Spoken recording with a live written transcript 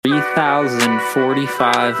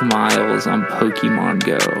3,045 miles on Pokemon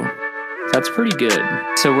Go. That's pretty good.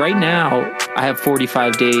 So right now, I have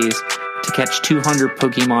 45 days to catch 200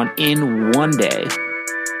 Pokemon in one day.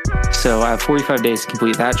 So I have 45 days to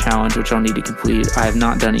complete that challenge, which I'll need to complete. I have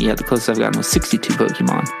not done it yet. The closest I've gotten was 62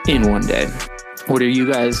 Pokemon in one day. What are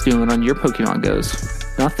you guys doing on your Pokemon Go's?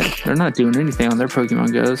 Nothing. They're not doing anything on their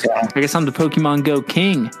Pokemon Go's. Yeah. I guess I'm the Pokemon Go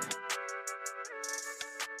king.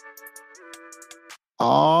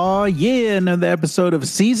 Oh, yeah. Another episode of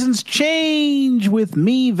Seasons Change with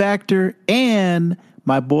me, Vactor, and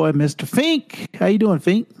my boy, Mr. Fink. How you doing,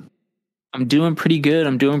 Fink? I'm doing pretty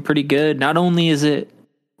good. Not only is it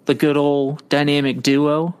the good old dynamic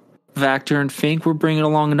duo, Vactor and Fink, we're bringing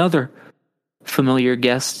along another familiar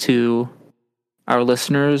guest to our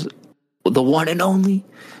listeners, the one and only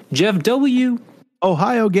Jeff W.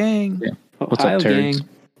 Ohio gang. Yeah. What's up, turds? Gang.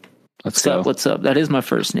 What's up? That is my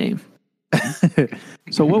first name.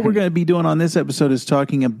 So what we're going to be doing on this episode is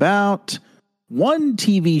talking about one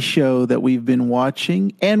TV show that we've been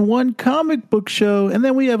watching and one comic book show, and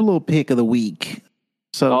then we have a little pick of the week.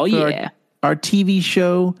 So our TV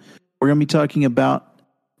show, we're going to be talking about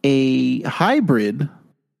a hybrid,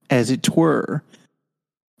 as it were.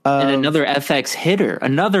 And another FX hitter.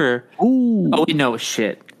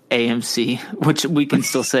 AMC, which we can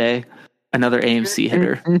still say another AMC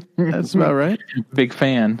hitter. That's about right. Big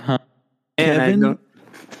fan, huh? Kevin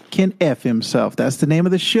can F himself. That's the name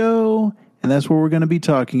of the show, and that's what we're going to be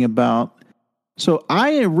talking about. So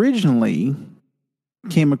I originally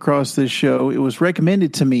came across this show. It was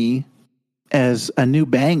recommended to me as a new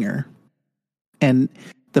banger. And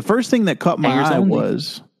the first thing that caught my eye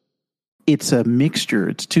was it's a mixture.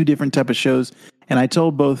 It's two different type of shows. And I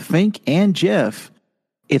told both Fink and Jeff,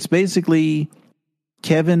 it's basically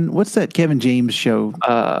Kevin. What's that Kevin James show?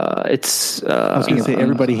 I was going to say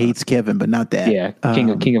Everybody Hates Kevin, but not that. Yeah, King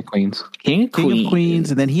of Queens. King of Queens.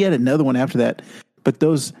 And then he had another one after that. But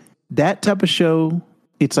that type of show,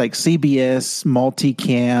 it's like CBS,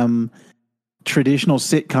 multicam, traditional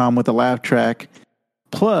sitcom with a laugh track,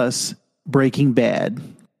 plus Breaking Bad.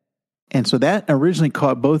 And so that originally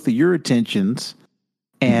caught both of your attentions.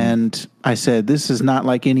 And I said, this is not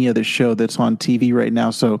like any other show that's on TV right now.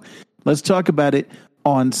 So let's talk about it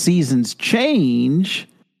on Seasons Change.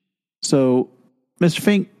 So, Mr.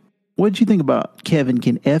 Fink, what did you think about Kevin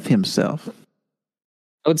Can F Himself?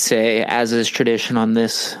 I would say, as is tradition on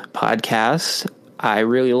this podcast, I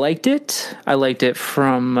really liked it. I liked it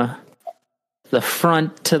from the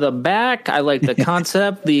front to the back. I liked the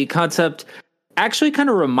concept. The concept actually kind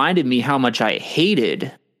of reminded me how much I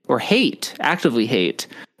actively hate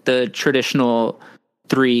the traditional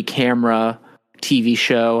 3-camera TV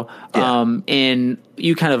show. Yeah. And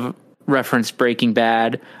you kind of referenced Breaking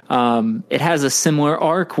Bad. It has a similar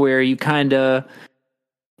arc where you kind of,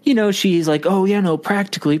 she's like, oh yeah, no,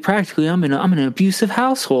 practically I'm in an abusive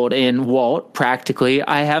household, and Walt, practically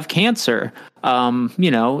I have cancer.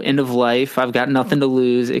 End of life. I've got nothing to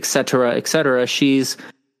lose, etc., etc. She's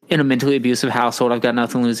in a mentally abusive household. I've got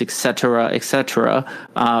nothing to lose, etc., etc.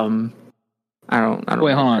 I don't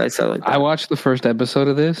Wait, hold on. I watched the first episode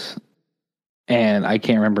of this, and I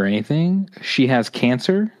can't remember anything. She has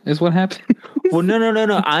cancer, is what happened. Well, no.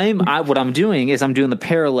 What I'm doing is I'm doing the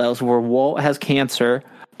parallels where Walt has cancer.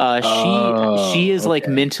 She is like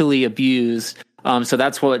mentally abused. So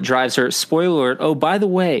that's what drives her. Spoiler alert. Oh, by the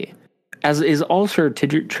way, as is also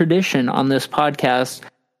tradition on this podcast,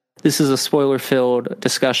 this is a spoiler-filled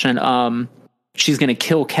discussion. She's going to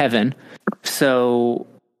kill Kevin. So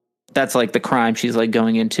that's like the crime she's like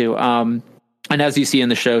going into. And as you see in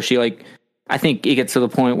the show, I think it gets to the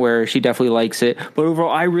point where she definitely likes it. But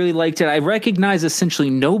overall, I really liked it. I recognize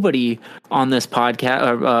essentially nobody on this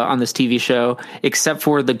podcast, on this TV show, except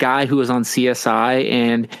for the guy who was on CSI.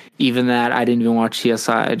 And even that, I didn't even watch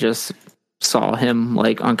CSI. I just saw him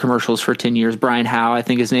like on commercials for 10 years. Brian Howe, I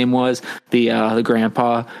think his name was, the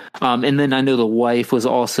grandpa. And then I know the wife was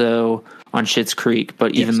also on Schitt's Creek.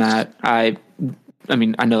 But even that, I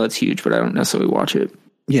know that's huge, but I don't necessarily watch it.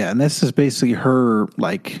 Yeah, and this is basically her,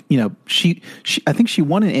 she I think she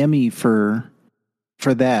won an Emmy for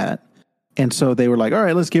that. And so they were like, all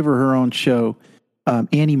right, let's give her own show.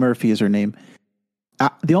 Annie Murphy is her name.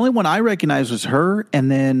 The only one I recognized was her, and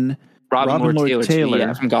then Robin Lord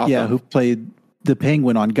Taylor from Gotham. Yeah, who played the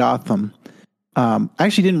Penguin on Gotham. I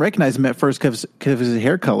actually didn't recognize him at first because of his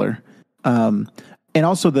hair color. And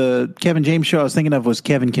also the Kevin James show I was thinking of was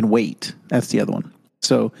Kevin Can Wait. That's the other one.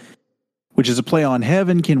 So, which is a play on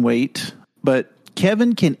Heaven Can Wait, but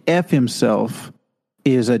Kevin Can F Himself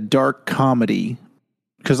is a dark comedy.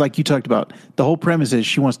 Because like you talked about, the whole premise is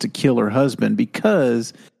she wants to kill her husband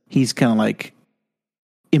because he's kind of like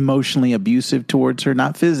emotionally abusive towards her,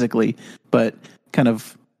 not physically, but kind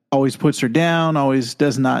of always puts her down, always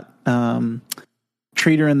does not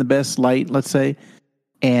treat her in the best light, let's say.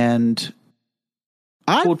 And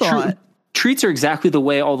I thought treats her exactly the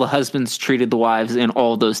way all the husbands treated the wives in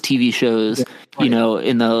all those TV shows, you know,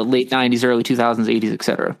 in the late 90s, early 2000s, 80s,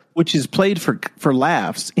 etc. Which is played for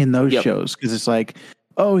laughs in those shows, because it's like,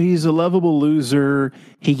 oh, he's a lovable loser.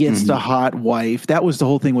 He gets the hot wife. That was the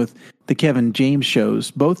whole thing with the Kevin James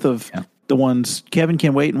shows. Both of the ones, Kevin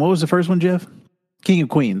Can Wait, and what was the first one, Jeff? King of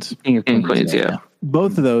Queens. King of Queens, yeah.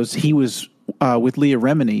 Both of those, he was with Leah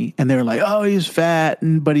Remini, and they were like, oh, he's fat,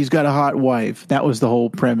 but he's got a hot wife. That was the whole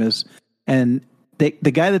premise. And the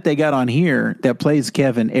guy that they got on here that plays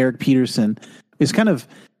Kevin, Eric Peterson, is kind of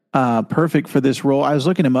perfect for this role. I was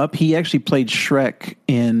looking him up. He actually played Shrek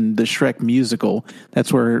in the Shrek musical.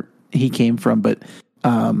 That's where he came from. But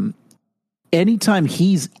anytime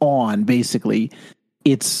he's on, basically,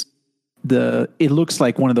 it looks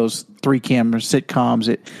like one of those 3-camera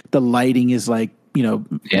sitcoms. The lighting is like, you know,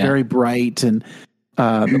 very bright, and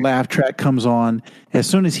the laugh track comes on. As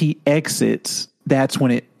soon as he exits, that's when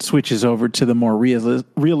it switches over to the more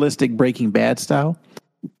realistic Breaking Bad style.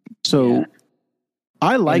 So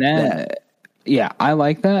I like that. Yeah, I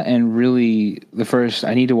like that. And really,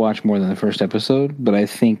 I need to watch more than the first episode, but I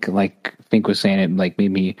think, like Fink was saying, it like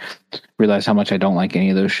made me realize how much I don't like any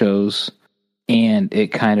of those shows. And it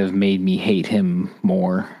kind of made me hate him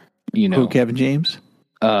more, you know. Who, Kevin James?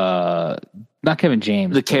 Not Kevin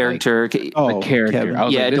James. The character. The character. Kevin. I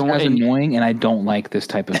was like, this guy's annoying, and I don't like this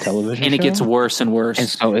type of television and it gets worse and worse. And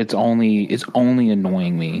so it's only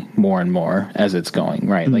annoying me more and more as it's going,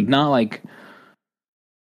 right? Like, not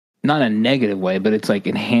in a negative way, but it's like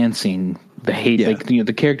enhancing the hate. Yeah. Like, you know,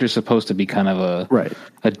 the character's supposed to be kind of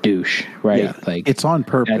a douche, right? Yeah. Like, it's on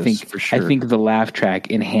purpose. I think for sure. I think the laugh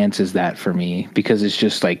track enhances that for me, because it's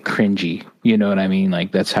just like cringy. You know what I mean?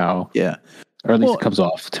 Like, that's how. Yeah. Or at least it comes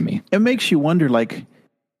off to me. It makes you wonder, like,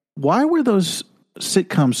 why were those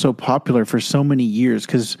sitcoms so popular for so many years?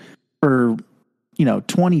 Because for,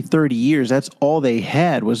 20, 30 years, that's all they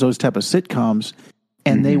had was those type of sitcoms.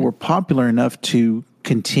 And they were popular enough to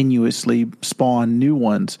continuously spawn new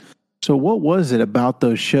ones. So what was it about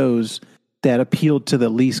those shows that appealed to the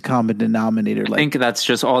least common denominator? I think that's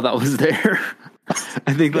just all that was there.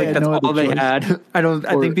 I think that's all they had. I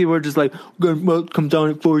think people were just like, gonna come down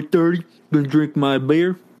at 4:30, gonna drink my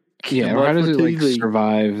beer. Yeah, or how does it like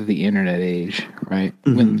survive the internet age, right?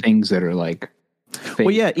 When things that are like fake,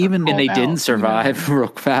 well, yeah, even and they didn't survive real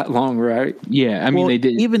fat long, right? Yeah, I mean they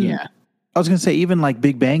did. Even yeah. I was gonna say, even like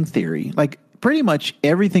Big Bang Theory, like pretty much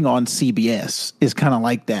everything on CBS is kind of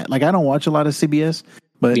like that. Like, I don't watch a lot of CBS,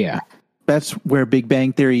 but that's where Big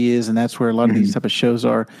Bang Theory is, and that's where a lot of these type of shows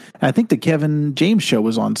are. And I think the Kevin James show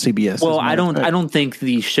was on CBS. Well, I don't think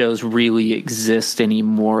these shows really exist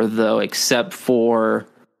anymore, though, except for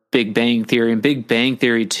Big Bang Theory. And Big Bang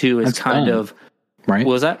Theory 2 is kind of right.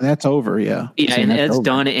 What was that? That's over, yeah. Yeah, and it's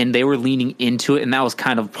done, and they were leaning into it, and that was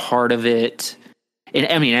kind of part of it. And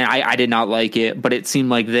I mean, I did not like it, but it seemed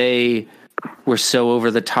like they were so over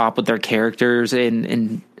the top with their characters,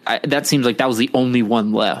 and that seems like that was the only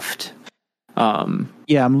one left.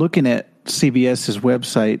 Yeah, I'm looking at CBS's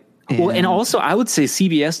website. And also, I would say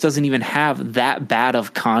CBS doesn't even have that bad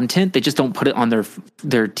of content. They just don't put it on their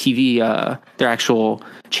TV, their actual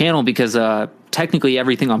channel, because technically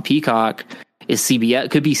everything on Peacock is CBS.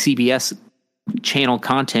 It could be CBS channel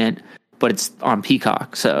content, but it's on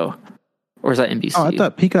Peacock. So, or is that NBC? Oh, I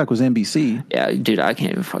thought Peacock was NBC. Yeah, dude, I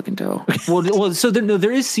can't even fucking tell. So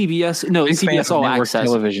there is CBS. No, it's CBS All Access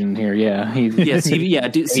television here. Yeah,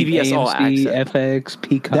 CBS All Access, FX,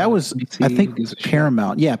 Peacock. That was, I think,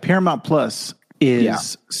 Paramount. Yeah, Paramount Plus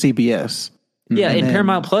is CBS. Yeah, and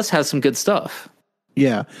Paramount Plus has some good stuff.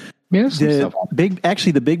 Yeah, the Big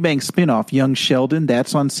Bang spinoff, Young Sheldon,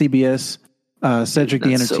 that's on CBS. Cedric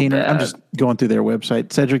the Entertainer. I'm just going through their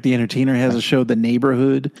website. Cedric the Entertainer has a show, The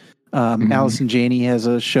Neighborhood. Allison Janney has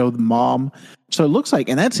a show, The Mom. So it looks like,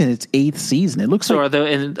 and that's in its 8th season. It looks so like.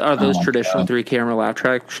 Are those traditional 3-camera laugh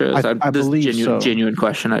track shows? I believe so. Genuine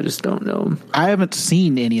question. I just don't know. I haven't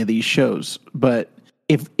seen any of these shows, but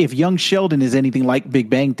if Young Sheldon is anything like Big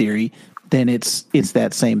Bang Theory, then it's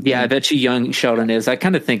that same thing. Yeah, I bet you Young Sheldon is. I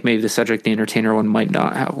kind of think maybe the Cedric the Entertainer one might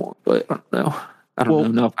not have one, but I don't know.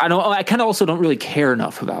 I don't know. I kind of also don't really care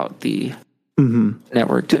enough about the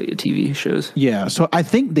network TV shows. Yeah, so I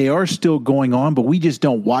think they are still going on, but we just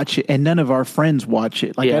don't watch it, and none of our friends watch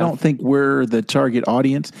it. Like, I don't think we're the target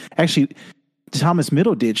audience. Actually, Thomas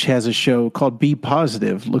Middleditch has a show called Be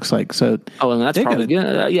Positive, looks like. So, and that's probably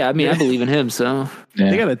good. Yeah, I mean, I believe in him, so.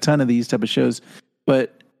 They got a ton of these type of shows,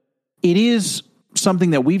 but it is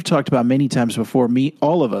something that we've talked about many times before.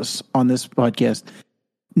 All of us on this podcast,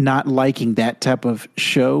 not liking that type of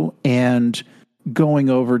show and going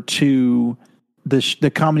over to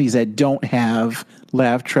the comedies that don't have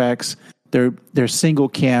laugh tracks. They're single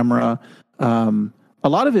camera. A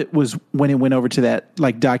lot of it was when it went over to that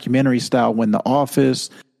like documentary style, when The Office,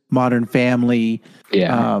 Modern Family,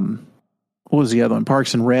 what was the other one?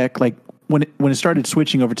 Parks and Rec. Like when it started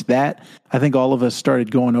switching over to that, I think all of us started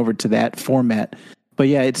going over to that format. But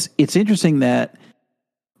yeah, it's interesting that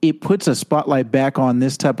it puts a spotlight back on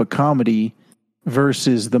this type of comedy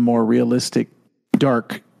versus the more realistic,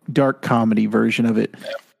 dark comedy version of it.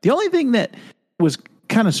 The only thing that was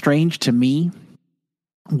kind of strange to me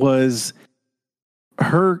was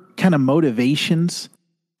her kind of motivations.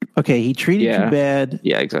 Okay, he treated you bad.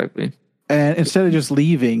 Yeah, exactly. And instead of just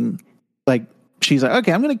leaving, like she's like,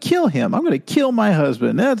 okay, I'm going to kill him. I'm going to kill my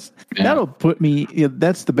husband. That'll put me.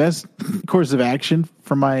 That's the best course of action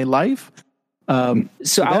for my life.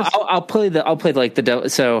 So I'll play like the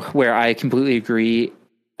so where I completely agree.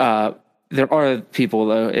 There are people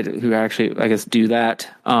though who actually, I guess, do that.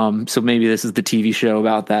 So maybe this is the TV show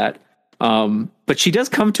about that. But she does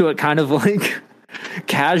come to it kind of like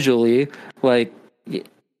casually. Like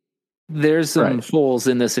there's some holes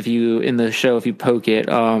in this if you poke it.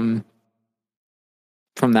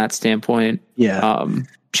 From that standpoint,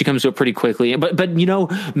 she comes to it pretty quickly. But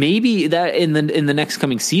maybe that in the next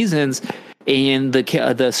coming seasons. And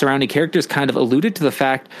the surrounding characters kind of alluded to the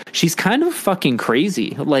fact she's kind of fucking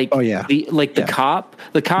crazy. Like, the cop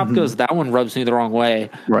goes, that one rubs me the wrong way.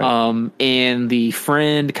 Right. And the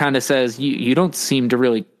friend kind of says, you don't seem to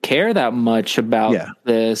really care that much about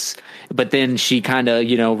this. But then she kind of,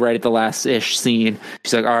 right at the last ish scene,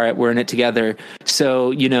 she's like, all right, we're in it together.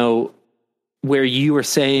 So, where you were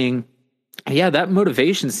saying, that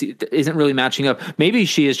motivation isn't really matching up. Maybe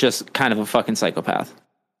she is just kind of a fucking psychopath.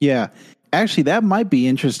 Yeah. Actually, that might be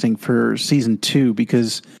interesting for season 2,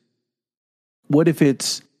 because what if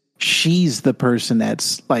she's the person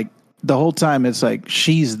that's like the whole time it's like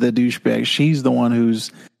she's the douchebag. She's the one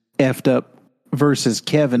who's effed up versus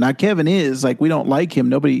Kevin. Now, Kevin is like, we don't like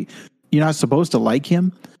him. You're not supposed to like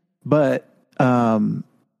him. But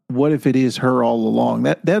what if it is her all along?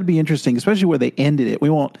 That'd be interesting, especially where they ended it. We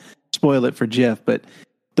won't spoil it for Jeff, but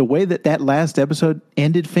the way that last episode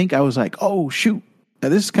ended, Fink, I was like, oh, shoot. Now,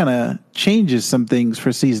 this kind of changes some things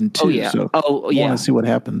for season 2. So I want to see what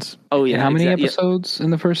happens. Oh yeah. And how many episodes in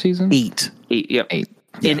the first season? 8. 8. Yep. 8.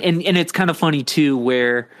 Yeah. And it's kind of funny too,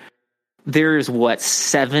 where there's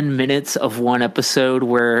 7 minutes of one episode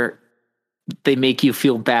where they make you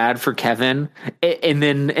feel bad for Kevin, and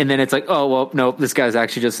then it's like, oh well, nope, this guy's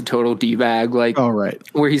actually just a total d-bag. Like,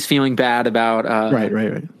 where he's feeling bad about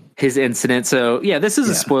right. his incident. So this is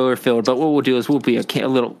a spoiler filled, but what we'll do is we'll be a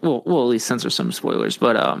little, we'll at least censor some spoilers.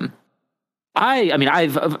 But I've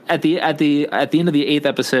at the end of the 8th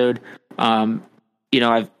episode,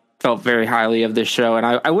 I've felt very highly of this show, and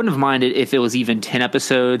I wouldn't have minded if it was even 10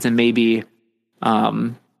 episodes, and maybe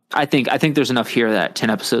I think there's enough here that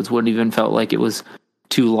 10 episodes wouldn't even felt like it was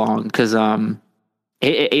too long, because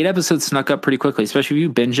 8 episodes snuck up pretty quickly, especially if you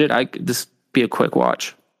binge it. This be a quick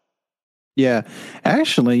watch. Yeah,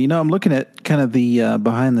 actually, I'm looking at kind of the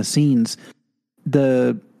behind the scenes.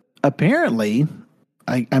 Apparently,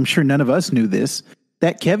 I'm sure none of us knew this,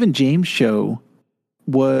 that Kevin James show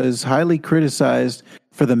was highly criticized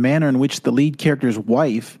for the manner in which the lead character's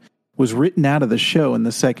wife was written out of the show in the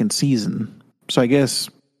 2nd season. So I guess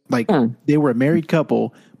they were a married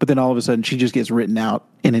couple, but then all of a sudden she just gets written out,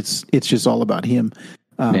 and it's just all about him.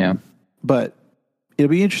 But it'll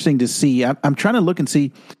be interesting to see. I'm trying to look and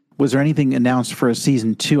see, was there anything announced for a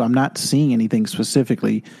season 2? I'm not seeing anything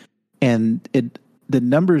specifically, and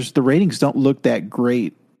the ratings don't look that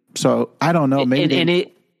great. So I don't know.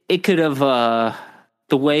 Maybe it could have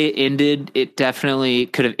the way it ended. It definitely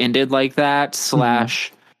could have ended like that.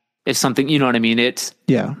 / if something, you know what I mean.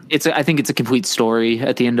 I think it's a complete story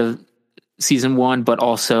at the end of season 1, but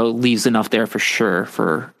also leaves enough there for sure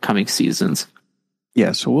for coming seasons.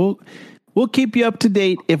 Yeah. So we'll keep you up to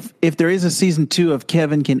date if there is a season 2 of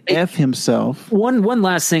Kevin Can F Himself. One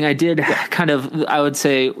last thing I did kind of, I would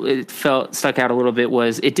say it stuck out a little bit,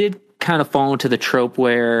 was it did kind of fall into the trope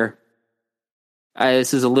where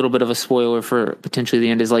this is a little bit of a spoiler for potentially the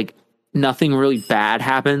end, is like nothing really bad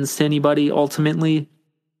happens to anybody ultimately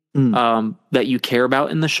that you care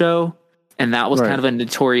about in the show. And that was kind of a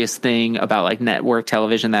notorious thing about like network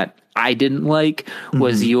television that I didn't like,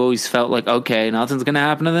 was you always felt like, okay, nothing's going to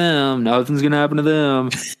happen to them.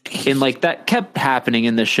 And like that kept happening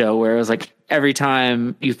in the show, where it was like every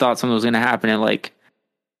time you thought something was going to happen, it like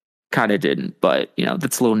kind of didn't, but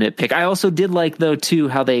that's a little nitpick. I also did like though too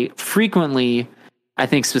how they frequently, I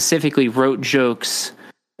think specifically, wrote jokes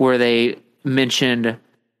where they mentioned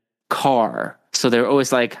car. So they're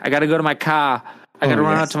always like, I got to go to my car. I got to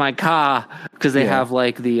run out to my car, because they have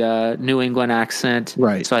like the New England accent.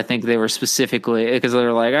 Right. So I think they were specifically, because they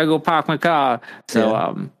were like, I go park my car.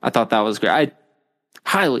 So I thought that was great. I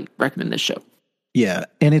highly recommend this show. Yeah.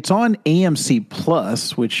 And it's on AMC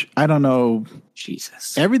Plus, which I don't know.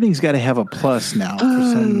 Jesus. Everything's got to have a plus now. For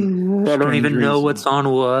some I don't even know reason. what's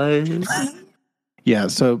on what. Yeah.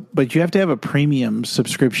 So, but you have to have a premium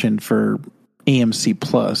subscription for AMC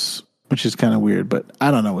Plus, which is kind of weird, but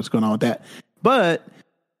I don't know what's going on with that. But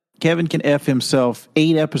Kevin Can F Himself,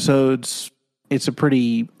 8 episodes. It's a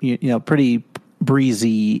pretty, pretty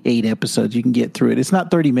breezy 8 episodes. You can get through it. It's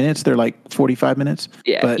not 30 minutes. They're like 45 minutes.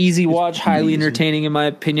 Yeah, but easy watch, highly entertaining in my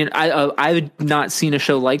opinion. I've not seen a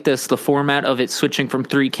show like this. The format of it switching from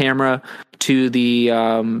 3 camera to the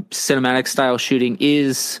cinematic style shooting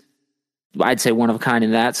is, I'd say, one of a kind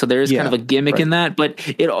in that. So there is kind of a gimmick in that, but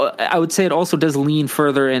I would say it also does lean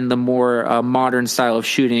further in the more modern style of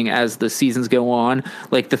shooting as the seasons go on.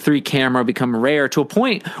 Like the 3 camera become rare to a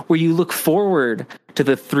point where you look forward to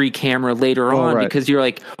the 3 camera later on, because you're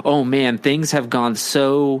like, oh man, things have gone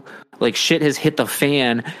so, like, shit has hit the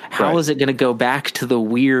fan. How is it going to go back to the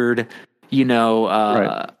weird,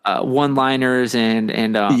 one-liners and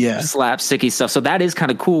slapsticky stuff? So that is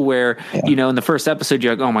kind of cool where, in the first episode,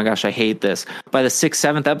 you're like, oh my gosh, I hate this. By the 6th,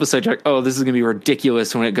 7th episode, you're like, oh, this is going to be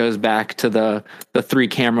ridiculous when it goes back to the 3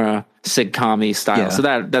 camera sitcom-y style. Yeah. So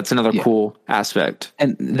that's another cool aspect.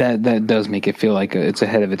 And that does make it feel like it's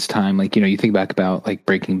ahead of its time. Like, you think back about like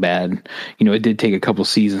Breaking Bad, it did take a couple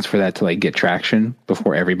seasons for that to like get traction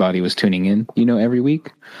before everybody was tuning in, every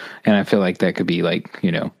week. And I feel like that could be like,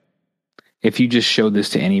 if you just showed this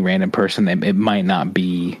to any random person, it might not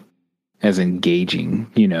be as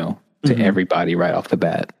engaging, to everybody right off the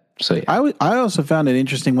bat. So yeah. I also found it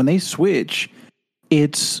interesting when they switch,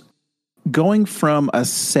 it's going from a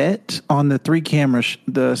set on the 3 camera,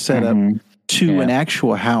 the setup, to an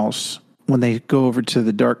actual house when they go over to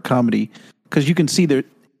the dark comedy. Because you can see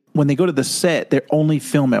when they go to the set, they only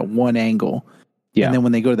film at one angle. Yeah. And then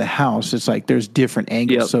when they go to the house, it's like there's different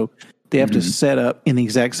angles. Yep. So they have to set up in the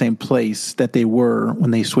exact same place that they were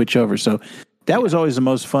when they switch over. So that was always the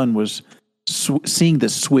most fun, was seeing the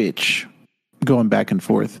switch going back and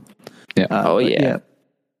forth. Yeah.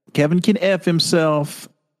 Kevin Can F Himself.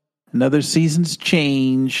 Another season's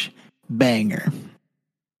change. Banger.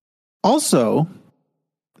 Also,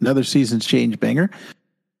 another season's change banger.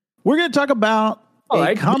 We're going to talk about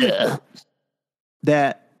a comic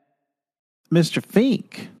that Mr.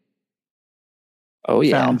 Fink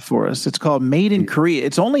found for us. It's called Made in Korea.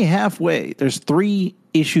 It's only halfway. There's 3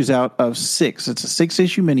 issues out of 6. It's a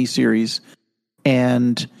 6-issue miniseries.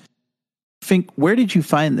 And Fink, where did you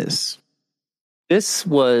find this? This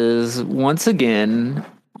was once again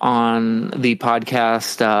on the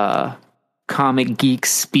podcast Comic Geek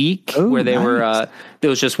Speak, where they were. It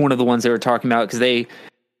was just one of the ones they were talking about, because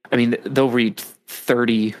they'll read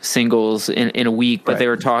 30 singles in a week, but they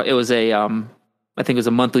were talking. It was a I think it was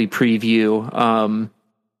a monthly preview,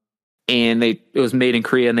 and it was made in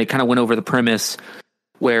Korea, and they kind of went over the premise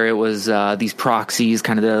where it was these proxies,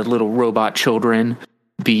 kind of the little robot children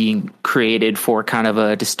being created for kind of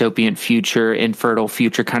a dystopian future, infertile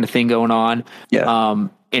future kind of thing going on. Yeah.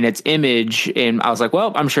 In its image, and I was like,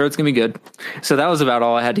 well, I'm sure it's gonna be good. So that was about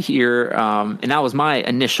all I had to hear, and that was my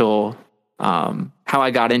initial how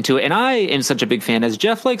I got into it. And I am such a big fan, as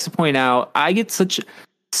Jeff likes to point out. I get such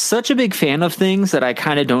a big fan of things that I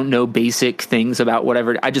kind of don't know basic things about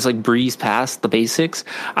whatever. I just like breeze past the basics.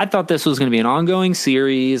 I thought this was going to be an ongoing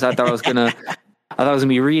series. I thought I was gonna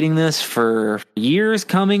be reading this for years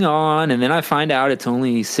coming on, and then I find out it's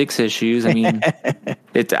only 6 issues. I mean,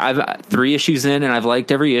 I've 3 issues in, and I've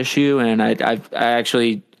liked every issue, and I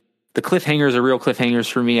actually, the cliffhangers are real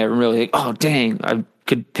cliffhangers for me. I'm really like, oh dang, I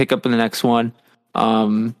could pick up in the next one.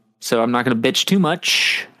 So I'm not going to bitch too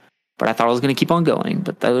much, but I thought I was going to keep on going.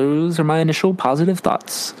 But those are my initial positive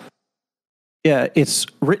thoughts. Yeah, it's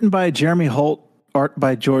written by Jeremy Holt, art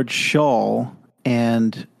by George Shaw,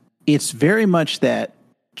 and it's very much that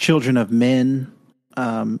Children of Men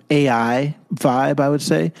AI vibe, I would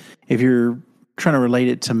say. If you're trying to relate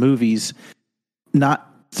it to movies,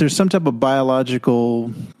 there's some type of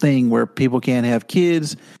biological thing where people can't have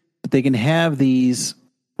kids, but they can have these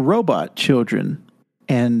robot children,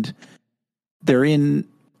 and they're in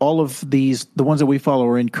all of these. The ones that we follow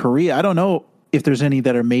are in Korea. I don't know if there's any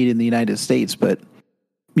that are made in the United States, but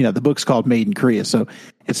the book's called Made in Korea. So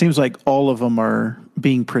it seems like all of them are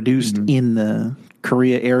being produced in the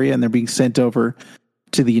Korea area, and they're being sent over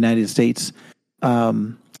to the United States.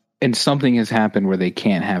 And something has happened where they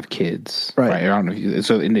can't have kids, right? I don't know.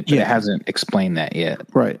 It hasn't explained that yet,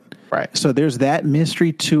 right? So there's that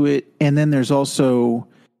mystery to it, and then there's also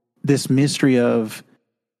this mystery of,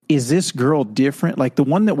 is this girl different? Like the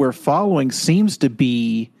one that we're following seems to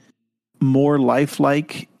be more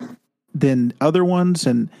lifelike than other ones,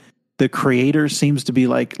 and the creator seems to be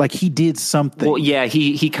like he did something. Well, yeah,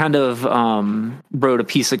 he kind of wrote a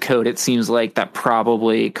piece of code, it seems like, that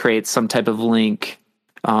probably creates some type of link,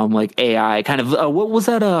 like AI kind of. What was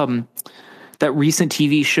that? That recent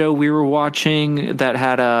TV show we were watching that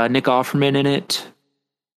had Nick Offerman in it.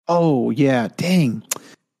 Oh yeah, dang!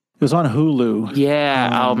 It was on Hulu.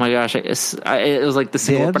 Yeah. Oh my gosh, it was like the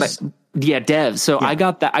single, Devs? Devs. So yeah. I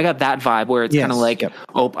got that vibe where it's kind of like,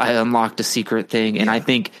 oh, I unlocked a secret thing, and I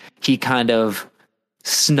think he kind of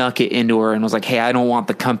snuck it into her and was like, hey, I don't want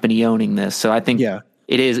the company owning this. So I think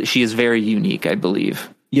she is very unique, I believe.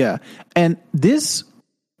 Yeah. And this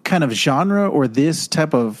kind of genre, or this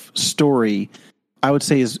type of story, I would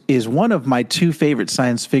say is one of my two favorite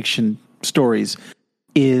science fiction stories,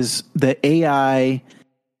 is the AI,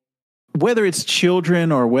 whether it's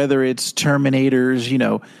children or whether it's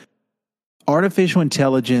Terminators, artificial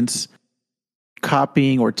intelligence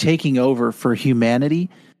copying or taking over for humanity.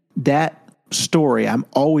 That story I'm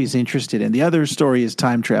always interested in. The other story is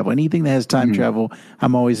time travel. Anything that has time travel,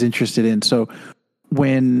 I'm always interested in. So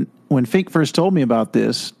when Fink first told me about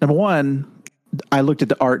this, number one, I looked at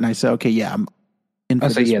the art and I said, okay, yeah, I'm in for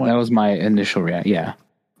this one. That was my initial reaction. Yeah.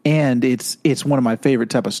 And it's one of my favorite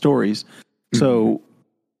type of stories. So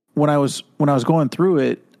when I was going through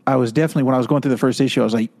it, when I was going through the first issue, I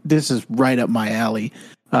was like, this is right up my alley,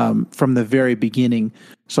 from the very beginning.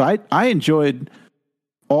 So I enjoyed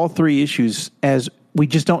all three issues, as we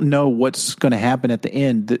just don't know what's going to happen at the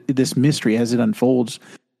end, this mystery as it unfolds.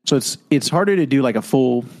 So it's harder to do like a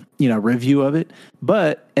full, review of it.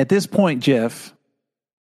 But at this point, Jeff,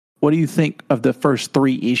 what do you think of the first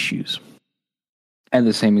three issues? I had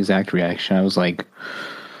the same exact reaction. I was like,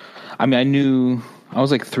 I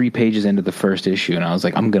was like 3 pages into the first issue, and I was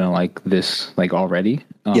like, I'm going to like this, like, already.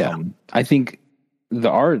 I think the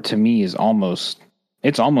art to me is almost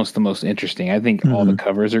the most interesting. I think all the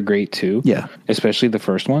covers are great too. Yeah. Especially the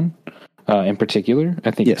first one, in particular.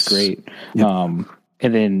 I think it's great. Yep.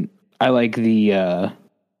 And then I like the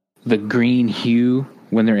green hue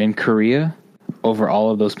when they're in Korea over all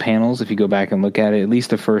of those panels. If you go back and look at it, at least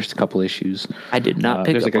the first couple issues. I did not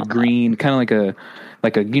pick there's up like a green, kind of like a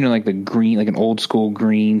like the green, like an old school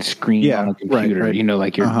green screen on a computer, right.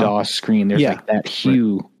 Like your DOS screen. There's like that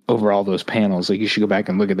hue over all those panels. Like, you should go back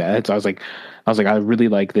and look at that. So I was like, I really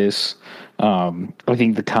like this. I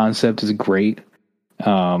think the concept is great.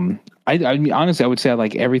 I mean, honestly, I would say I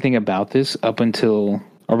like everything about this up until,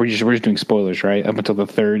 or we're just doing spoilers, right? Up until the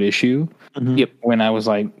third issue. Yep. When I was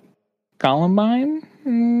like, Columbine?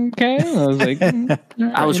 Okay. I was like,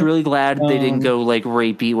 I was really glad they didn't go like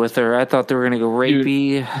rapey with her. I thought they were going to go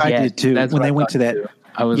rapey. I did too. When they went to that,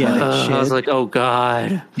 I was like, oh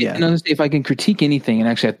God. Yeah. And honestly, if I can critique anything, and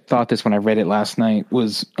actually I thought this when I read it last night,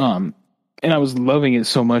 was, and I was loving it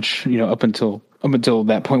so much, up until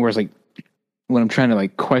that point where it's like, when I'm trying to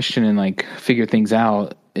like question and like figure things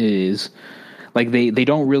out, is like they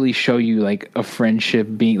don't really show you like a friendship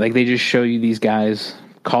being, like they just show you these guys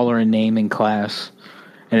call her a name in class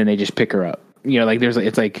and then they just pick her up. Like there's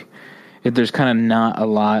kind of not a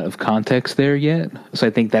lot of context there yet. So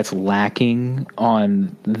I think that's lacking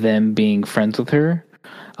on them being friends with her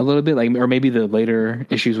a little bit, like, or maybe the later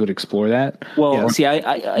issues would explore that. Well, see,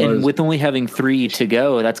 and with only having 3 to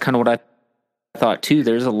go, that's kind of what I thought too.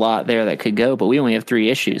 There's a lot there that could go, but we only have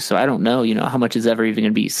 3 issues, so I don't know, how much is ever even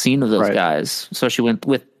going to be seen of those guys, especially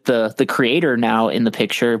with the creator now in the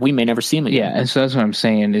picture. We may never see him again. Yeah, and so that's what I'm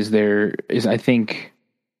saying. I think,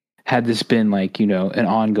 had this been like an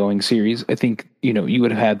ongoing series, I think you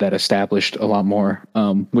would have had that established a lot more,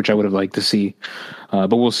 which I would have liked to see.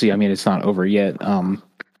 But we'll see. I mean, it's not over yet.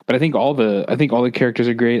 But I think all the characters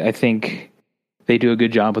are great. I think they do a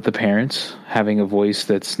good job with the parents having a voice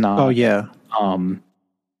that's not. Oh yeah.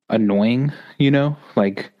 Annoying,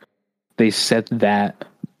 like they set up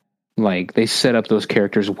those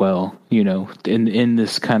characters well, in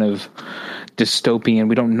this kind of dystopian,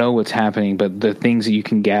 we don't know what's happening, but the things that you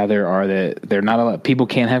can gather are that they're not a lot, people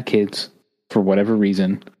can't have kids for whatever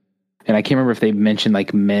reason. And I can't remember if they mentioned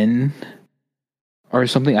like men or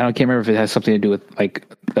something. I can't remember if it has something to do with like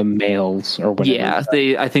the males or whatever. Yeah,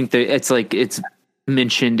 I think it's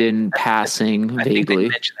mentioned in passing I think they vaguely.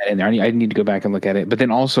 mentioned that in there. I need to go back and look at it. But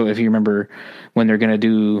then also, if you remember, when they're going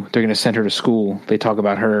to send her to school, they talk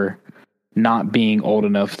about her not being old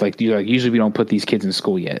enough. Like usually we don't put these kids in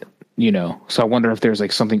school yet, So I wonder if there's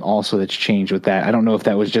like something also that's changed with that. I don't know if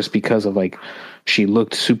that was just because of like she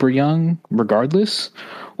looked super young regardless,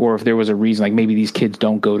 or if there was a reason, like maybe these kids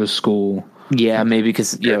don't go to school. Yeah, maybe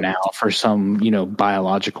because Now for some,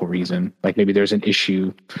 biological reason, like maybe there's an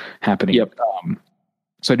issue happening. Yep.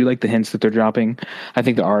 So I do like the hints that they're dropping. I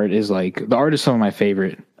think the art is some of my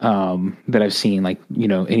favorite that I've seen, like,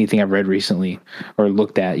 anything I've read recently or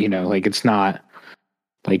looked at, like it's not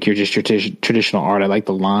like your traditional art. I like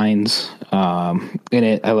the lines in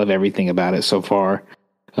it. I love everything about it so far.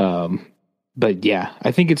 But yeah,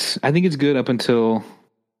 I think it's good up until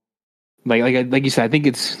like you said, I think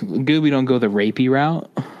it's good we don't go the rapey route,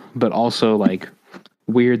 but also like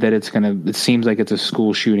weird that it seems like it's a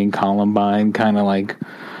school shooting Columbine kind of like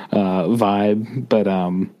vibe. But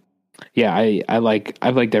yeah, I've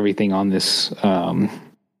liked everything on this.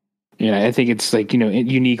 I think it's like,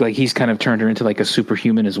 unique. Like he's kind of turned her into like a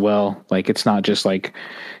superhuman as well. Like it's not just like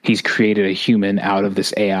he's created a human out of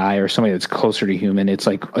this AI or somebody that's closer to human. It's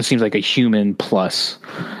like, it seems like a human plus,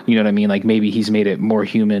 you know what I mean? Like maybe he's made it more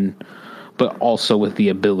human, but also with the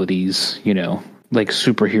abilities, like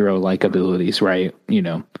superhero like abilities, right?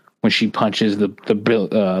 When she punches the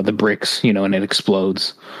bricks, and it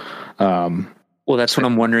explodes. Well, that's what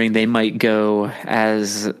I'm wondering. They might go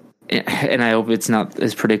as, and I hope it's not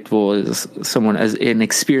as predictable as someone as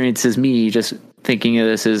inexperienced as me, just thinking of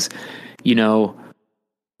this as,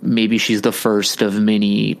 maybe she's the first of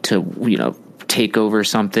many to, take over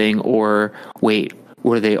something, or wait,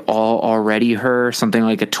 were they all already her? Something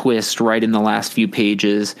like a twist right in the last few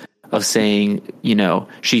pages of saying,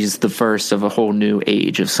 she's the first of a whole new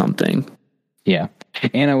age of something. Yeah.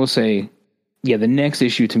 And I will say, yeah, the next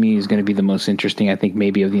issue to me is going to be the most interesting, I think,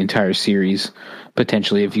 maybe of the entire series,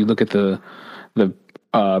 potentially. If you look at the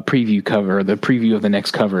preview cover, the preview of the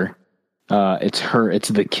next cover, it's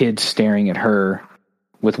the kid staring at her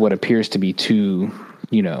with what appears to be two,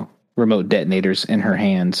 remote detonators in her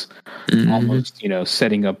hands, almost,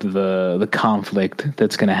 setting up the conflict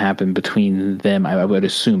that's going to happen between them. I would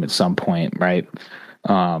assume at some point, right?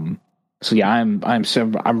 So yeah,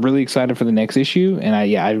 I'm really excited for the next issue, and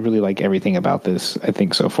I really like everything about this, I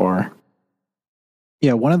think, so far.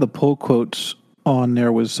 Yeah, one of the pull quotes on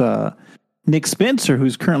there was Nick Spencer,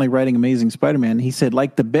 who's currently writing Amazing Spider-Man. He said,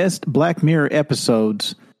 like the best Black Mirror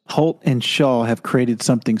episodes, Holt and Shaw have created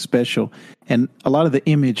something special. And a lot of the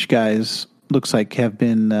Image guys, looks like, have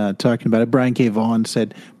been talking about it. Brian K. Vaughan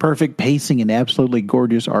said, perfect pacing and absolutely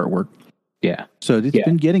gorgeous artwork. Yeah. So it's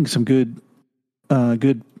been getting some good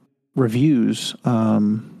reviews.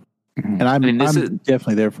 And I'm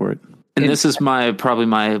definitely there for it. And this is probably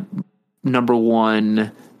my number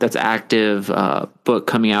one that's active book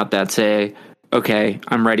coming out that say, okay,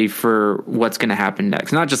 I'm ready for what's going to happen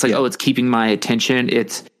next. Not just like, it's keeping my attention.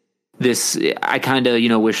 It's this, I kind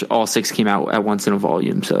of, wish all 6 came out at once in a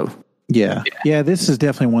volume. So yeah, this is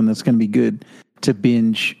definitely one that's going to be good to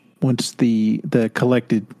binge once the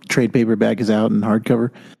collected trade paperback is out in hardcover.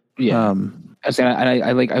 Yeah.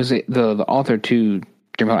 I was the author too.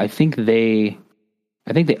 I think they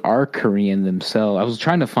are Korean themselves. I was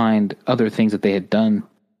trying to find other things that they had done,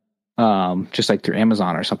 just like through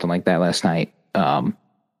Amazon or something like that last night.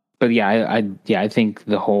 But yeah, I think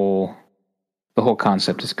the whole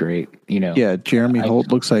concept is great. Yeah, Jeremy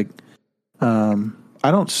Holt looks like. I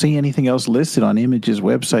don't see anything else listed on Image's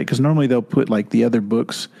website because normally they'll put like the other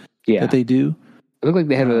books that they do. It looked like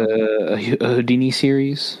they have a Houdini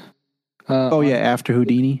series. After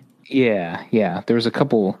Houdini. Yeah. There was a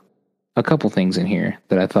couple things in here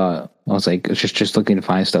that I thought, I was like, just looking to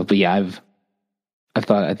find stuff. But yeah,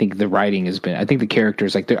 I think the writing has been, I think the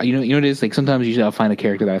characters, like, what it is, like sometimes usually I'll find a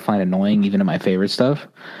character that I find annoying even in my favorite stuff.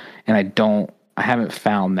 And I haven't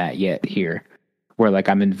found that yet here where like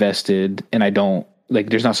I'm invested and I don't, like,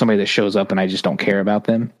 there's not somebody that shows up and I just don't care about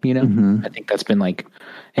them, I think that's been like,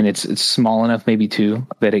 and it's small enough maybe too,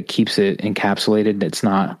 that it keeps it encapsulated. It's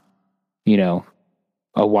not,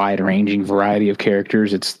 a wide ranging variety of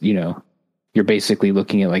characters. It's, you're basically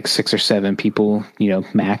looking at like 6 or 7 people,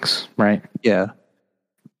 max, right? Yeah.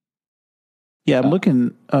 Yeah. I'm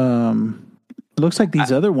looking, it looks like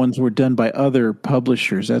these other ones were done by other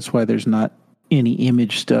publishers. That's why there's not any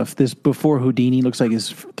Image stuff. This Before Houdini looks like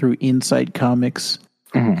is through Inside Comics,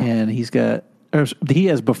 and he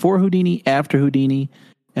has Before Houdini, After Houdini,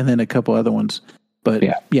 and then a couple other ones. But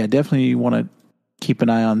yeah, definitely want to keep an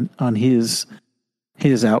eye on his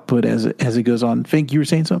output as it goes on. Fink, you were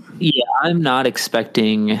saying something? Yeah, I'm not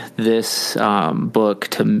expecting this book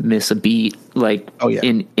to miss a beat, like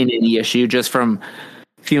in any issue, just from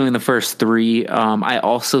feeling the first three. I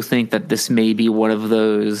also think that this may be one of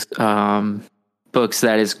those books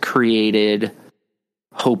that is created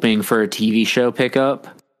hoping for a TV show pickup.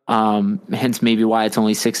 Hence maybe why it's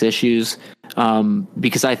only 6 issues.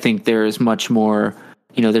 Because I think there's much more,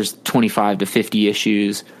 there's 25 to 50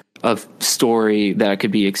 issues of story that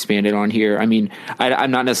could be expanded on here. I mean,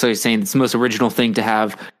 I'm not necessarily saying it's the most original thing to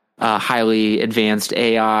have highly advanced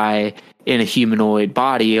AI in a humanoid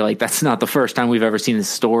body. Like, that's not the first time we've ever seen this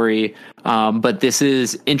story. But this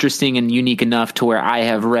is interesting and unique enough to where I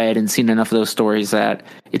have read and seen enough of those stories that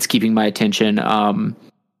it's keeping my attention.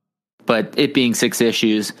 But it being 6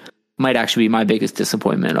 issues might actually be my biggest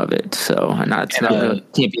disappointment of it. So can't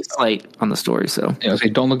be a slight on the story. So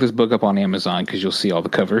don't look this book up on Amazon because you'll see all the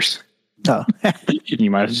covers. Oh, you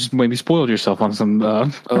might have just maybe spoiled yourself on some.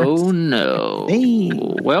 Oh no! Hey.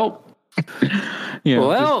 Well, just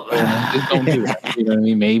don't do it. You know what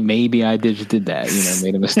I mean? Maybe I did that.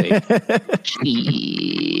 Made a mistake.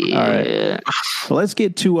 Yeah. All right. Well, let's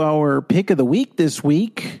get to our pick of the week this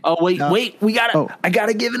week. Oh wait! I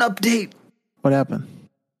gotta give an update. What happened?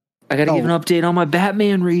 I got to give an update on my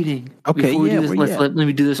Batman reading. Okay, let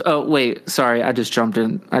me do this. Oh, wait, sorry, I just jumped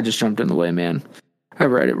in the way, man. I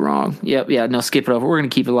read it wrong. Yep, yeah, no, skip it over. We're gonna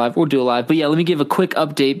keep it live. We'll do it live. But yeah, let me give a quick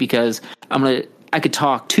update because I could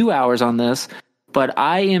talk 2 hours on this, but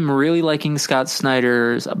I am really liking Scott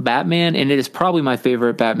Snyder's Batman, and it is probably my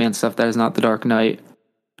favorite Batman stuff that is not the Dark Knight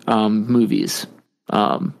movies.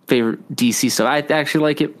 Favorite DC stuff. I actually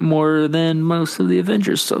like it more than most of the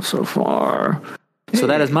Avengers stuff so far. So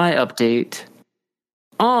that is my update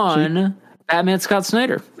on Batman Scott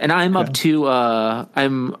Snyder. And I'm up to,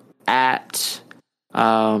 I'm at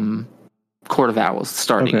Court of Owls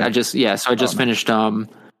starting. Okay. I just finished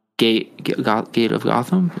Gate of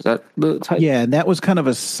Gotham. Is that the title? Yeah, and that was kind of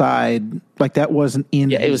a side, like that wasn't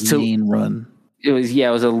in his main run. It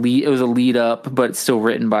was a lead up, but it's still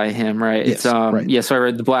written by him, right? Yes, it's right. Yeah, so I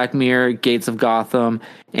read the Black Mirror, Gates of Gotham,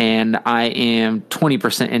 and I am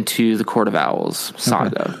 20% into the Court of Owls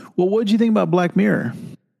saga. Okay. Well, what did you think about Black Mirror?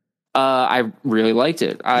 I really liked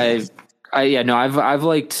it. I've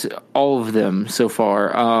liked all of them so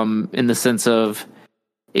far. In the sense of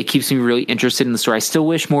it keeps me really interested in the story. I still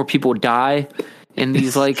wish more people die in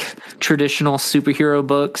these like traditional superhero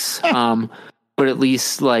books. But at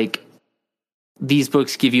least like these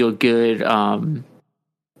books give you a good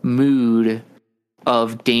mood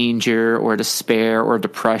of danger or despair or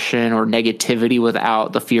depression or negativity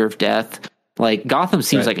without the fear of death. Like Gotham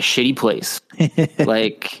seems like a shitty place.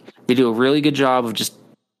 Like they do a really good job of just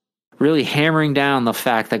really hammering down the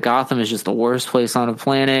fact that Gotham is just the worst place on the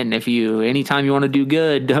planet. And anytime you want to do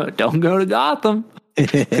good, don't go to Gotham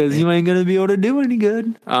because you ain't going to be able to do any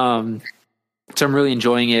good. So I'm really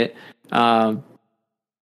enjoying it.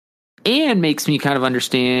 And makes me kind of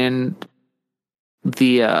understand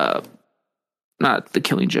the not the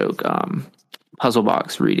Killing Joke puzzle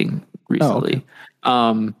box reading recently. Oh,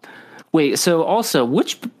 okay. Wait, so also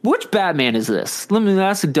which Batman is this? Let me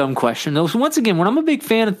ask a dumb question. Once again, when I'm a big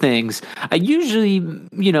fan of things, I usually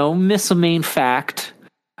miss a main fact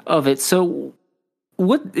of it. So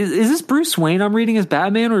what is this Bruce Wayne I'm reading as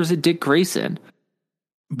Batman, or is it Dick Grayson?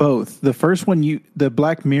 Both. The first one, the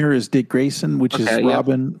Black Mirror is Dick Grayson, which is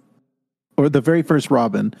Robin. Yep. Or the very first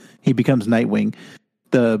Robin, he becomes Nightwing.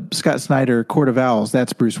 The Scott Snyder Court of Owls,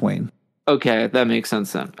 that's Bruce Wayne. Okay, that makes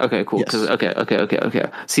sense then. Okay, cool. Yes. Okay.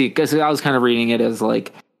 See, because I was kind of reading it as like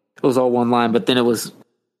it was all one line, but then I was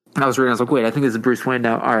reading. I was like, wait, I think this is Bruce Wayne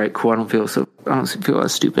now. All right, cool. I don't feel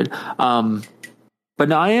as stupid. But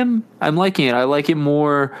no, I'm liking it. I like it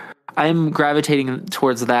more. I'm gravitating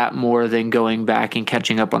towards that more than going back and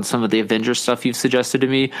catching up on some of the Avengers stuff you've suggested to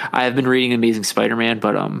me. I have been reading Amazing Spider-Man,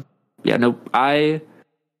 but yeah, no,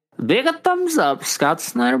 big a thumbs up, Scott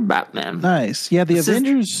Snyder Batman. Nice. Yeah, the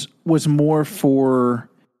Avengers was more for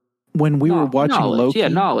when we were watching Loki. Yeah,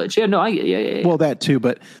 knowledge. Yeah, no, yeah. Well, that too,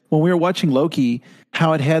 but when we were watching Loki,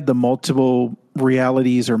 how it had the multiple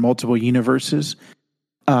realities or multiple universes,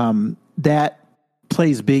 that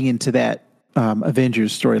plays big into that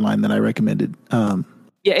Avengers storyline that I recommended.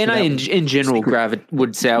 Yeah, and I in general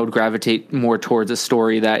would say I would gravitate more towards a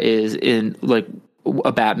story that is in like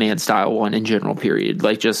a Batman style one in general, period,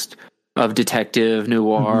 like just of detective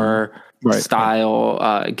noir style,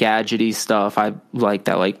 gadgety stuff. I like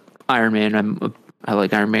that, like Iron Man. I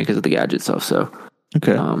like Iron Man because of the gadget stuff. So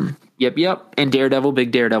okay, yep. And Daredevil,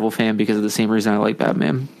 big Daredevil fan because of the same reason I like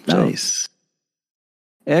Batman. So. Nice,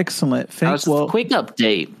 excellent. Quick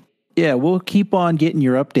update. Yeah, we'll keep on getting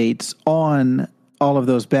your updates on all of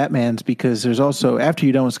those Batmans because there's also, after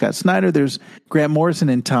you're done with Scott Snyder, there's Grant Morrison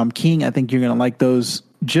and Tom King. I think you're going to like those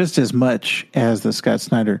just as much as the Scott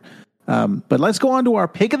Snyder. But let's go on to our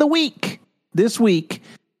pick of the week this week.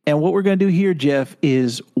 And what we're going to do here, Jeff,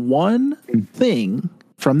 is one thing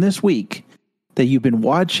from this week that you've been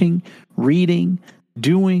watching, reading,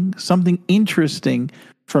 doing, something interesting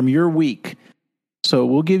from your week. So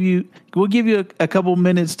we'll give you a couple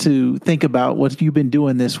minutes to think about what you've been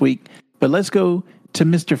doing this week. But let's go to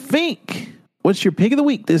Mr. Fink. What's your pick of the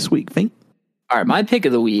week this week, Fink? All right, my pick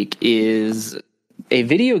of the week is a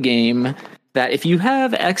video game that if you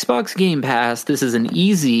have Xbox Game Pass, this is an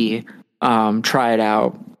easy try it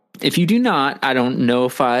out. If you do not, I don't know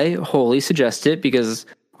if I wholly suggest it because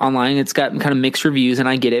online it's got kind of mixed reviews and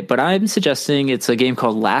I get it, but I'm suggesting it's a game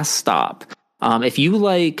called Last Stop. If you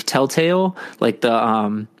like Telltale, like the I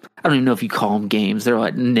don't even know if you call them games, they're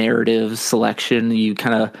like narrative selection. You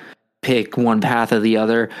kind of pick one path or the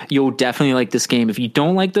other. You'll definitely like this game. If you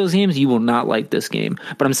don't like those games, you will not like this game.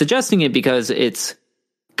 But I'm suggesting it because it's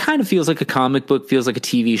kind of feels like a comic book, feels like a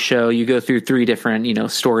TV show. You go through 3 different,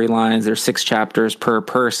 storylines. There's 6 chapters per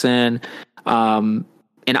person. And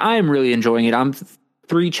I'm really enjoying it. I'm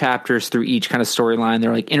 3 chapters through each kind of storyline.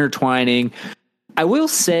 They're like intertwining. I will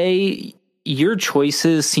say your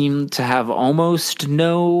choices seem to have almost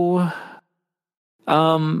no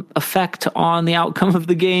effect on the outcome of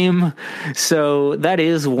the game. So that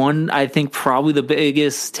is one, I think, probably the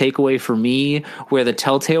biggest takeaway for me, where the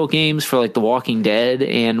Telltale games for like The Walking Dead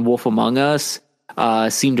and Wolf Among Us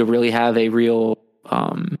seem to really have a real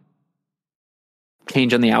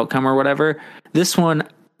change on the outcome or whatever. This one,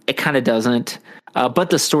 it kind of doesn't, but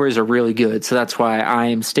the stories are really good. So that's why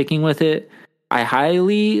I'm sticking with it. I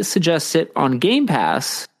highly suggest it on Game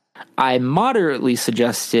Pass. I moderately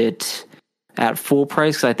suggest it at full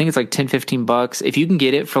price because I think it's like $10-15. If you can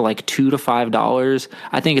get it for like $2 to $5,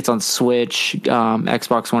 I think it's on Switch,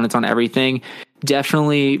 Xbox One, it's on everything.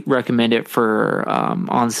 Definitely recommend it for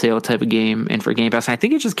on sale type of game and for Game Pass. And I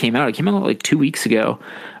think it just came out. It came out like 2 weeks ago.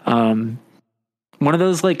 One of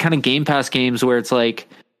those like kind of Game Pass games where it's like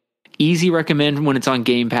easy recommend when it's on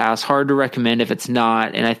Game Pass, hard to recommend if it's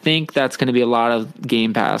not. And I think that's going to be a lot of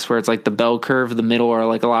Game Pass where it's like the bell curve, the middle are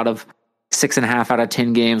like a lot of 6.5 out of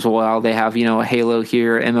 10 games while they have, a Halo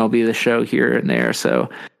here, MLB The Show here and there. So,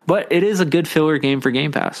 but it is a good filler game for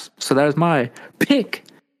Game Pass. So that is my pick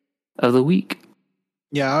of the week.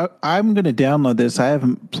 Yeah, I'm going to download this. I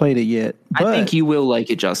haven't played it yet. I think you will like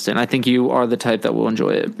it, Justin. I think you are the type that will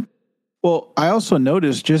enjoy it. Well, I also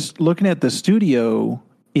noticed just looking at the studio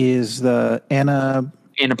is the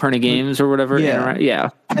Annapurna Games or whatever. Yeah.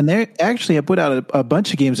 And they actually I put out a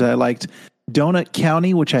bunch of games that I liked. Donut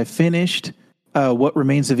County, which I finished. What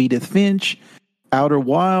Remains of Edith Finch, Outer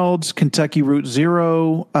Wilds, Kentucky Route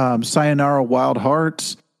Zero, Sayonara Wild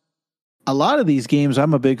Hearts. A lot of these games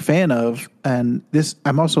I'm a big fan of, and this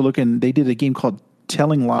I'm also looking. They did a game called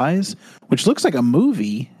Telling Lies, which looks like a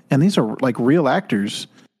movie, and these are like real actors.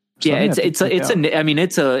 So yeah,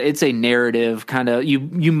 it's a narrative kind of.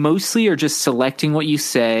 You mostly are just selecting what you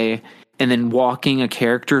say and then walking a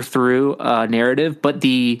character through a narrative, but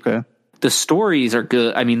the stories are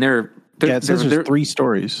good. I mean, they're it says there's 3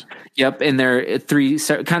 stories. Yep, and they're 3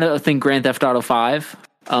 kind of, I think, Grand Theft Auto 5.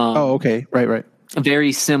 Okay, right.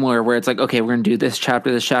 Very similar, where it's like, okay, we're gonna do this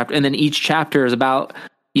chapter, and then each chapter is about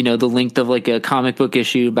the length of like a comic book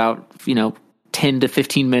issue, about 10 to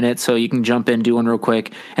 15 minutes, so you can jump in, do one real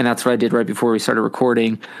quick. And that's what I did right before we started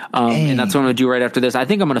recording. And that's what I'm going to do right after this. I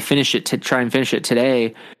think I'm going to try and finish it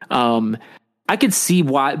today. I could see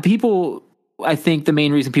why I think the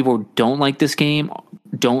main reason people don't like this game,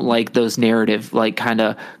 don't like those narrative, like kind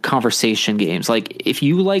of conversation games. Like if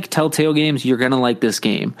you like Telltale games, you're going to like this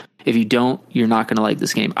game. If you don't, you're not going to like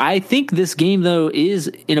this game. I think this game, though, is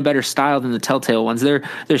in a better style than the Telltale ones. Their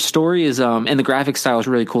story is, and the graphic style is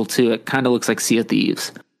really cool, too. It kind of looks like Sea of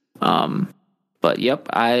Thieves. But, yep,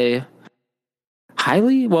 I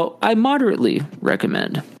moderately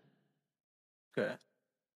recommend. Okay.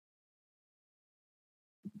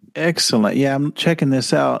 Excellent. Yeah, I'm checking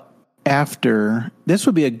this out after. This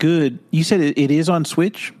would be you said it is on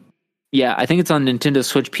Switch? Yeah, I think it's on Nintendo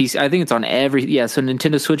Switch PC. I think it's on so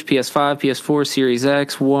Nintendo Switch, PS5, PS4, Series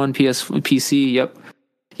X, One, PC, yep.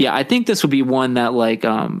 Yeah, I think this would be one that, like,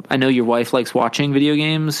 I know your wife likes watching video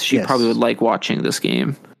games. She probably would like watching this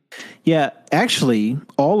game. Yeah, actually,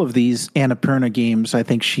 all of these Annapurna games I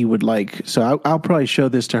think she would like. So I'll probably show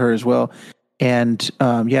this to her as well. And,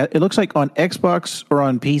 it looks like on Xbox or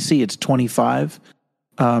on PC it's $25.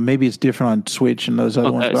 Maybe it's different on Switch and those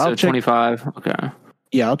other ones. But so $25, okay.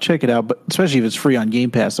 Yeah, I'll check it out, but especially if it's free on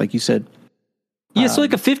Game Pass, like you said. Yeah, so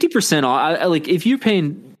like a 50% off. Like if you're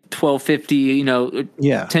paying $12.50, you know,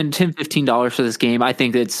 Yeah. $15 for this game, I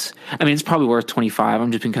think it's probably worth 25.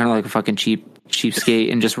 I'm just being kind of like a fucking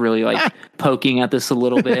cheapskate and just really like poking at this a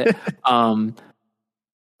little bit.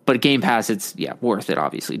 But Game Pass, it's worth it.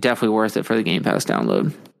 Obviously, definitely worth it for the Game Pass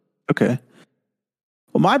download. Okay.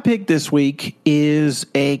 Well, my pick this week is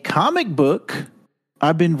a comic book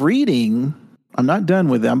I've been reading. I'm not done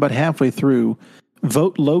with it. I'm about halfway through.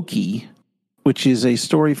 Vote Loki, which is a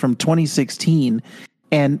story from 2016.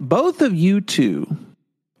 And both of you two,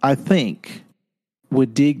 I think,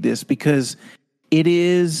 would dig this because it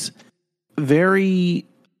is very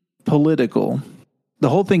political. The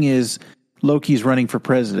whole thing is Loki's running for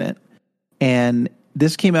president. And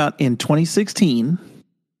this came out in 2016.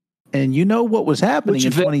 And you know what was happening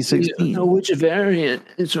in 2016. Which variant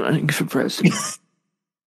is running for president?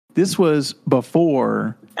 This was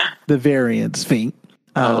before the variants, Fink.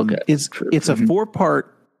 Okay. It's a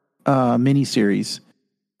 4-part miniseries.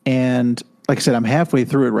 And like I said, I'm halfway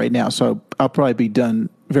through it right now, so I'll probably be done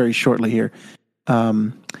very shortly here.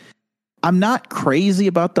 I'm not crazy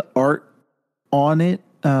about the art on it.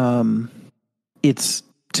 To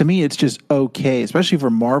me, it's just okay, especially for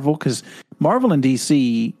Marvel, because Marvel and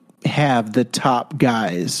DC have the top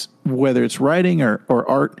guys, whether it's writing or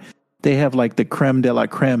art. They have like the creme de la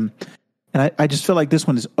creme. And I just feel like this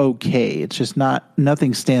one is okay. It's just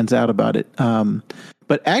nothing stands out about it.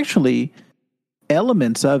 But actually,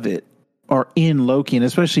 elements of it are in Loki, and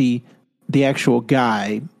especially the actual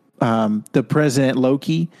guy, the President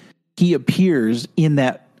Loki. He appears in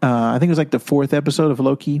that, I think it was like the 4th episode of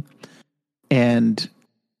Loki. And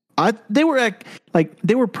they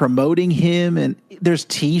were promoting him, and there's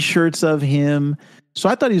T-shirts of him. So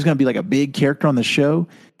I thought he was going to be like a big character on the show.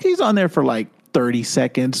 He's on there for like 30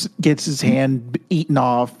 seconds, gets his hand eaten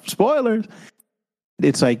off. Spoilers.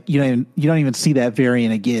 It's like you don't even see that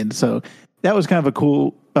variant again. So that was kind of a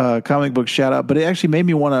cool comic book shout out. But it actually made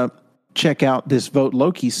me want to check out this Vote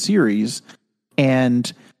Loki series,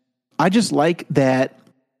 and I just like that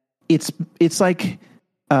it's like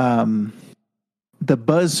the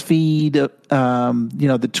BuzzFeed, the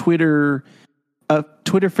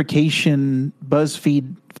Twitterification,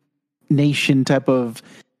 BuzzFeed Nation type of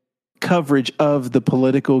coverage of the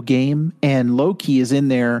political game, and Loki is in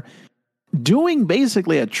there doing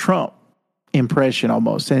basically a Trump impression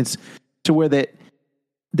almost, and it's to where that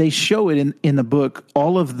they show it in the book.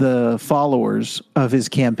 All of the followers of his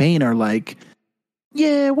campaign are like,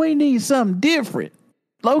 "Yeah, we need something different.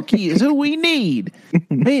 Loki is who we need."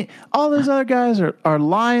 Man, all those other guys are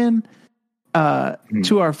lying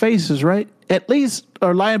to our faces, right? At least,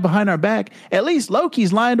 or lying behind our back. At least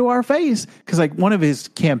Loki's lying to our face, because like one of his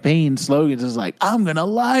campaign slogans is like, "I'm gonna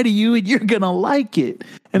lie to you and you're gonna like it,"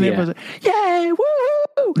 and everyone's like, "Yay,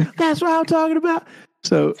 woo! That's what I'm talking about."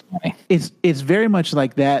 So it's very much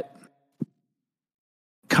like that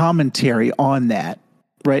commentary on that,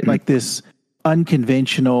 right? Like this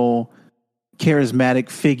unconventional, charismatic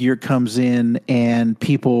figure comes in, and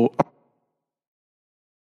people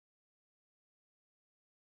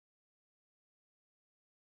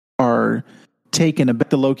are taken aback.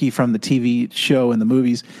 The Loki from the TV show and the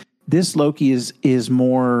movies. This Loki is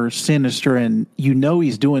more sinister, and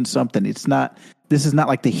he's doing something. This is not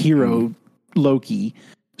like the hero Loki.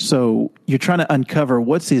 So you're trying to uncover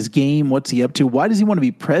what's his game, what's he up to, why does he want to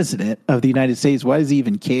be president of the United States, why does he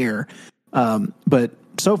even care? But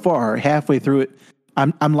so far, halfway through it,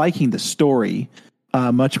 I'm liking the story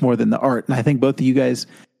much more than the art, and I think both of you guys,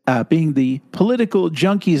 being the political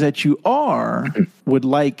junkies that you are, would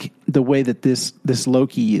like the way that this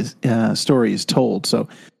Loki story is told. So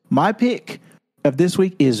my pick of this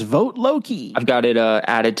week is Vote Loki. I've got it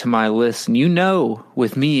added to my list, and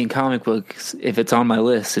with me in comic books, if it's on my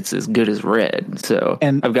list, it's as good as read. So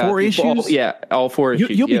and I've got 4 issues. All 4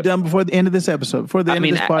 issues. You'll be done before the end of this episode. Before the end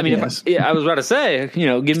of this podcast. I was about to say,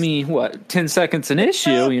 give me 10 seconds an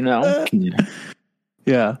issue.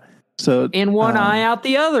 Yeah. So in one eye out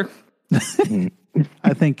the other.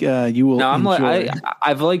 I think you will. No,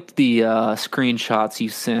 I've liked the screenshots you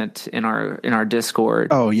sent in our Discord.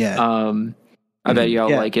 Oh yeah. I bet y'all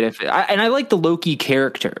like it. And I like the Loki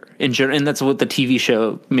character in general, and that's what the TV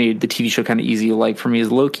show made the TV show kind of easy to like for me.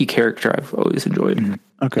 Is Loki character I've always enjoyed.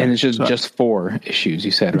 Okay, and it's just 4 issues. You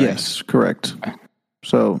said, right? Yes, correct.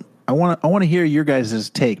 So I want to hear your guys'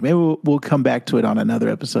 take. Maybe we'll come back to it on another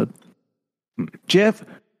episode. Jeff,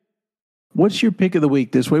 what's your pick of the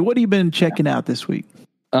week this week? What have you been checking out this week?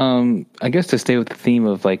 I guess to stay with the theme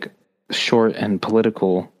of like short and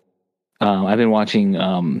political, I've been watching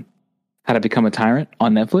How to Become a Tyrant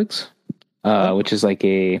on Netflix, which is like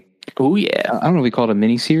Oh yeah. I don't know if we call it a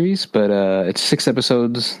mini series, but it's 6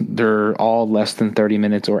 episodes. They're all less than 30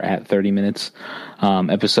 minutes or at 30 minutes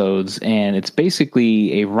episodes, and it's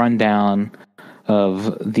basically a rundown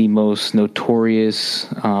of the most notorious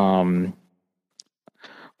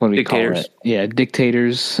what do we call it? Yeah,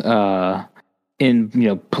 dictators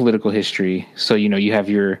in political history. So you have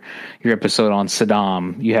your episode on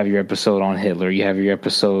Saddam, you have your episode on Hitler, you have your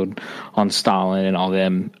episode on Stalin and all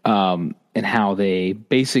them, and how they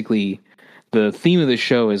basically, the theme of the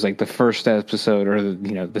show is like the first episode or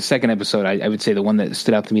the second episode. I would say the one that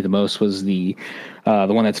stood out to me the most was the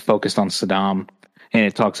one that's focused on Saddam, and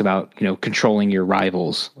it talks about controlling your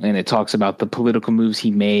rivals, and it talks about the political moves he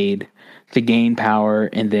made to gain power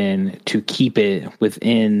and then to keep it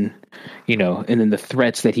within, and then the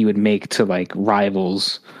threats that he would make to like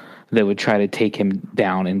rivals that would try to take him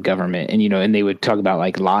down in government. And, and they would talk about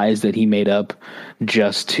like lies that he made up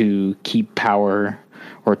just to keep power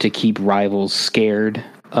or to keep rivals scared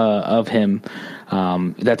of him.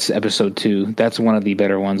 That's episode 2. That's one of the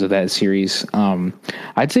better ones of that series.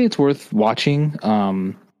 I'd say it's worth watching.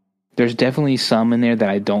 There's definitely some in there that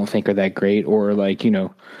I don't think are that great, or like,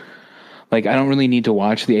 like, I don't really need to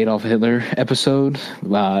watch the Adolf Hitler episode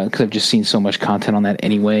because I've just seen so much content on that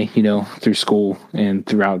anyway, through school and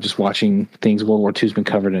throughout just watching things. World War II has been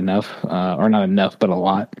covered enough, or not enough, but a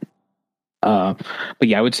lot. But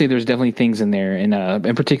yeah, I would say there's definitely things in there. And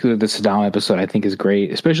in particular, the Saddam episode I think is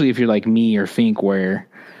great, especially if you're like me or Fink, where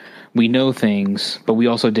we know things, but we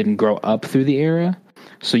also didn't grow up through the era.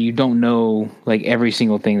 So you don't know like every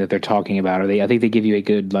single thing that they're talking about. I think they give you a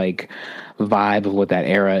good like vibe of what that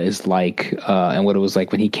era is like, and what it was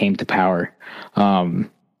like when he came to power.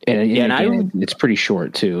 It's pretty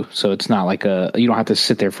short too, so it's not like you don't have to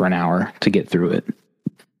sit there for an hour to get through it.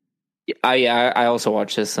 I also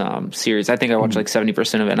watched this series. I think I watched like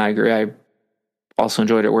 70% of it, and I agree. I also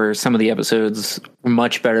enjoyed it, where some of the episodes were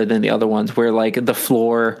much better than the other ones, where like the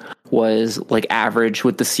floor was like average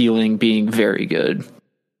with the ceiling being very good.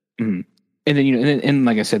 Mm-hmm. And then and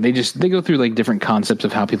like I said, they go through like different concepts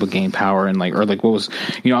of how people gain power, and like, or like what was,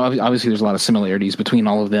 obviously there's a lot of similarities between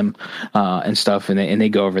all of them and stuff, and they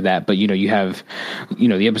go over that. But you have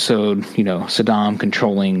the episode Saddam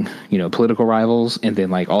controlling political rivals, and then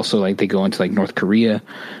like also like they go into like North Korea,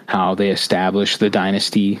 how they establish the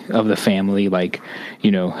dynasty of the family, like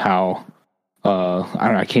how I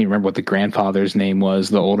don't know, I can't remember what the grandfather's name was,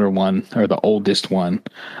 the older one or the oldest one.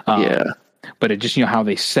 But it just, how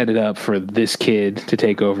they set it up for this kid to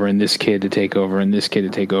take over and this kid to take over and this kid to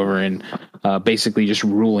take over, and basically just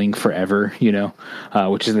ruling forever,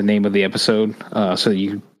 which is the name of the episode. So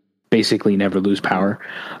you basically never lose power.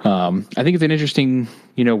 I think it's an interesting,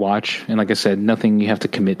 watch. And like I said, nothing you have to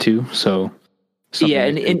commit to. So yeah,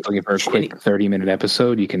 and looking for a quick 30-minute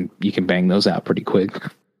episode, you can bang those out pretty quick.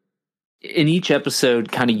 And each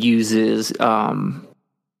episode kind of uses the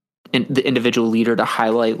individual leader to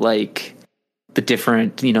highlight like the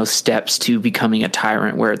different, steps to becoming a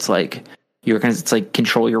tyrant, where it's like it's like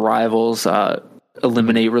control your rivals,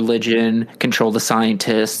 eliminate religion, control the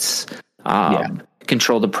scientists,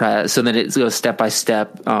 control the press. So then it goes step by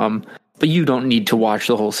step. But you don't need to watch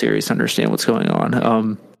the whole series to understand what's going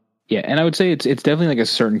on. Yeah. And I would say it's definitely like a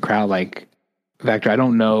certain crowd, like Vector. I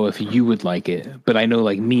don't know if you would like it, but I know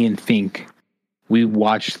like me and Fink, we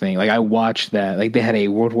watched things like I watched that, like they had a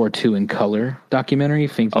World War II in color documentary.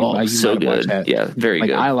 So good. That. Yeah, very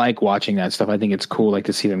good. I like watching that stuff. I think it's cool, like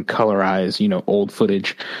to see them colorize, old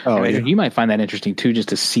footage. You might find that interesting too, just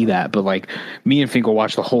to see that. But like me and Fink will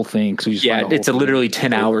watch the whole thing. It's literally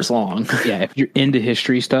 10 hours long. Yeah, if you're into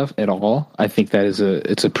history stuff at all, I think that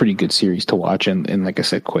it's a pretty good series to watch. And like I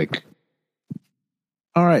said, quick.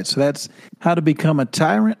 All right, so that's How to Become a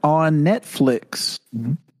Tyrant on Netflix.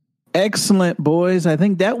 Mm-hmm. Excellent, boys. I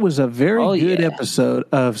think that was a very good episode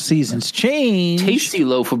of Seasons Change. Tasty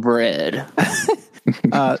loaf of bread.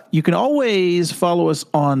 You can always follow us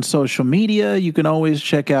on social media. You can always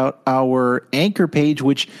check out our Anchor page,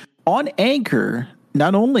 which on Anchor,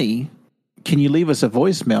 not only can you leave us a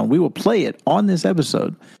voicemail, we will play it on this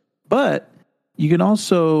episode, but you can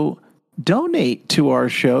also donate to our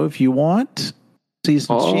show if you want.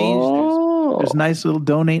 Seasons Change. There's a nice little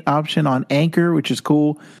donate option on Anchor, which is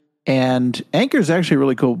cool. And Anchor is actually a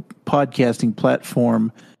really cool podcasting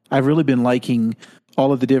platform. I've really been liking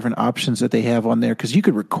all of the different options that they have on there, because you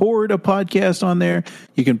could record a podcast on there.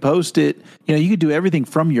 You can post it. You could do everything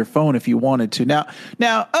from your phone if you wanted to.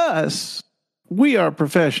 Now us, we are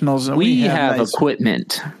professionals. And we have nice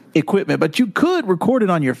equipment, but you could record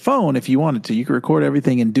it on your phone if you wanted to. You could record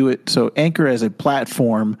everything and do it. So Anchor as a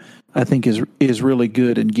platform, I think is really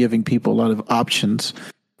good in giving people a lot of options.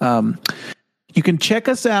 You can check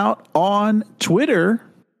us out on Twitter,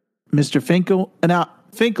 Mr. Finkel. Now,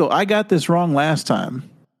 Finkel, I got this wrong last time.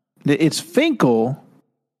 It's Finkel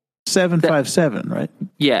 757, right?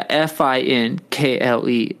 Yeah,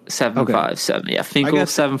 FINKLE 757. Okay. Yeah, Finkel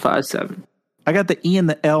 757. I got the E and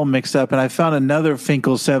the L mixed up, and I found another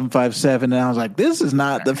Finkel 757, and I was like, "This is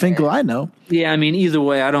not the Finkel I know." Yeah, I mean, either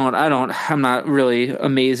way, I'm not really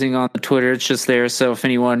amazing on the Twitter. It's just there. So if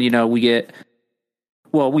anyone, we get,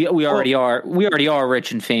 well, we already are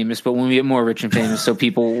rich and famous, but when we get more rich and famous, so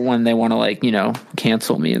people when they want to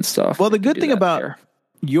cancel me and stuff. Well, the good thing about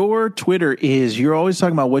your Twitter is you're always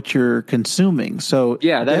talking about what you're consuming. So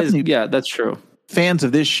that's true. Fans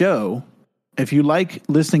of this show, if you like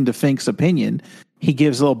listening to Fink's opinion, he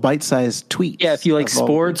gives little bite-sized tweets. Yeah, if you like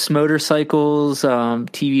sports, motorcycles,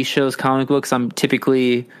 TV shows, comic books, I'm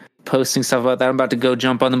typically posting stuff about that. I'm about to go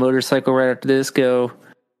jump on the motorcycle right after this, go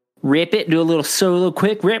rip it, do a little solo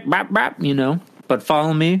quick rip, bop, bop, But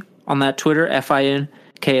follow me on that Twitter, FINKLE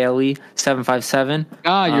 757.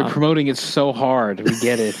 You're promoting it so hard. We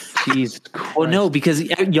get it. Jesus Christ. Well, no, because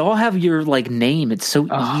y'all have your name. It's so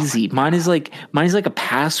easy. Mine is like a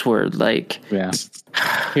password. Yeah.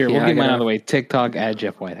 Here, we'll get mine out of the way. TikTok at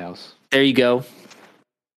Jeff Whitehouse. There you go.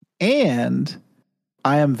 And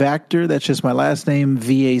I am Vactor. That's just my last name,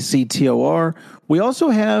 VACTOR. We also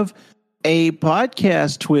have a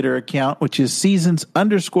podcast Twitter account, which is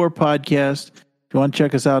seasons_podcast. If you want to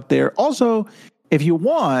check us out there. Also, if you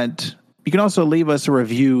want, you can also leave us a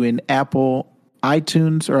review in Apple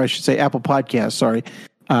iTunes, or I should say Apple Podcasts, sorry.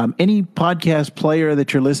 Any podcast player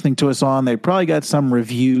that you're listening to us on, they probably got some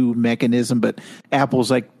review mechanism, but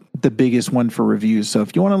Apple's like the biggest one for reviews. So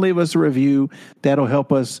if you want to leave us a review, that'll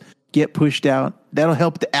help us get pushed out. That'll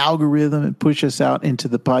help the algorithm and push us out into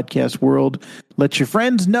the podcast world. Let your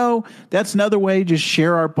friends know. That's another way. Just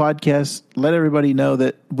share our podcast. Let everybody know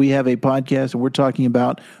that we have a podcast and we're talking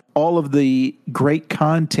about all of the great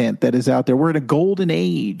content that is out there. We're in a golden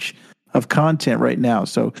age of content right now.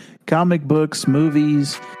 So comic books,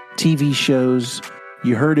 movies, TV shows.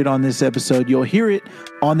 You heard it on this episode. You'll hear it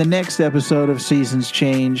on the next episode of Seasons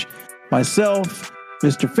Change. Myself,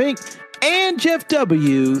 Mr. Fink, and Jeff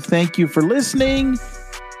W. Thank you for listening.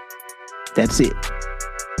 That's it.